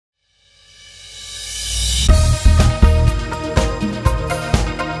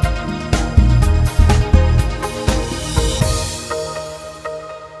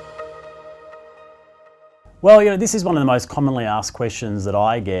Well, this is one of the most commonly asked questions that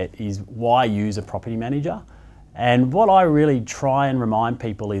I get is why use a property manager? And what I really try and remind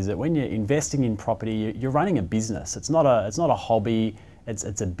people is that when you're investing in property, you're running a business. It's not a hobby,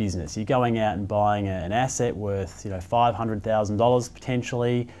 it's a business. You're going out and buying an asset worth $500,000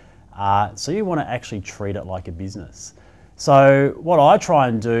 potentially. So you want to actually treat it like a business. So what I try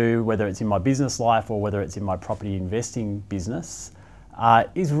and do, whether it's in my business life or whether it's in my property investing business,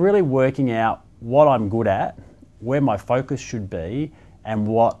 is really working out what I'm good at, where my focus should be, and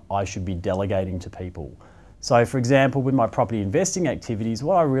what I should be delegating to people. So for example, with my property investing activities,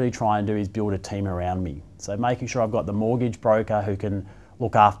 what I really try and do is build a team around me. So making sure I've got the mortgage broker who can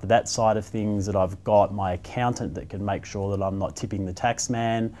look after that side of things, that I've got my accountant that can make sure that I'm not tipping the tax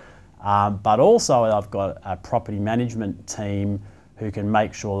man, but also I've got a property management team who can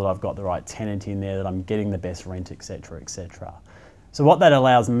make sure that I've got the right tenant in there, that I'm getting the best rent, etc., etc. So what that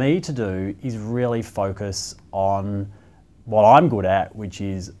allows me to do is really focus on what I'm good at, which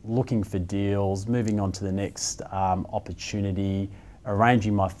is looking for deals, moving on to the next opportunity,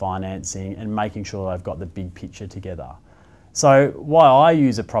 arranging my financing and making sure that I've got the big picture together. So why I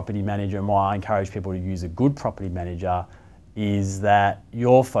use a property manager and why I encourage people to use a good property manager is that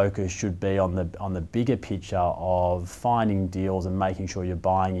your focus should be on the bigger picture of finding deals and making sure you're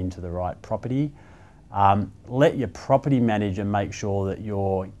buying into the right property. Let your property manager make sure that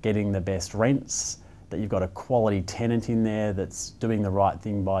you're getting the best rents, that you've got a quality tenant in there that's doing the right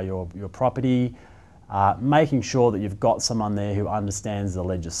thing by your property, making sure that you've got someone there who understands the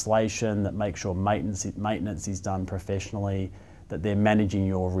legislation, that makes sure maintenance is done professionally, that they're managing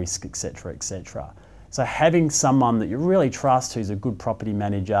your risk, etc., etc. So having someone that you really trust who's a good property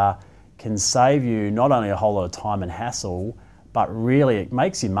manager can save you not only a whole lot of time and hassle, but really it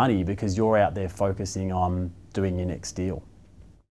makes you money because you're out there focusing on doing your next deal.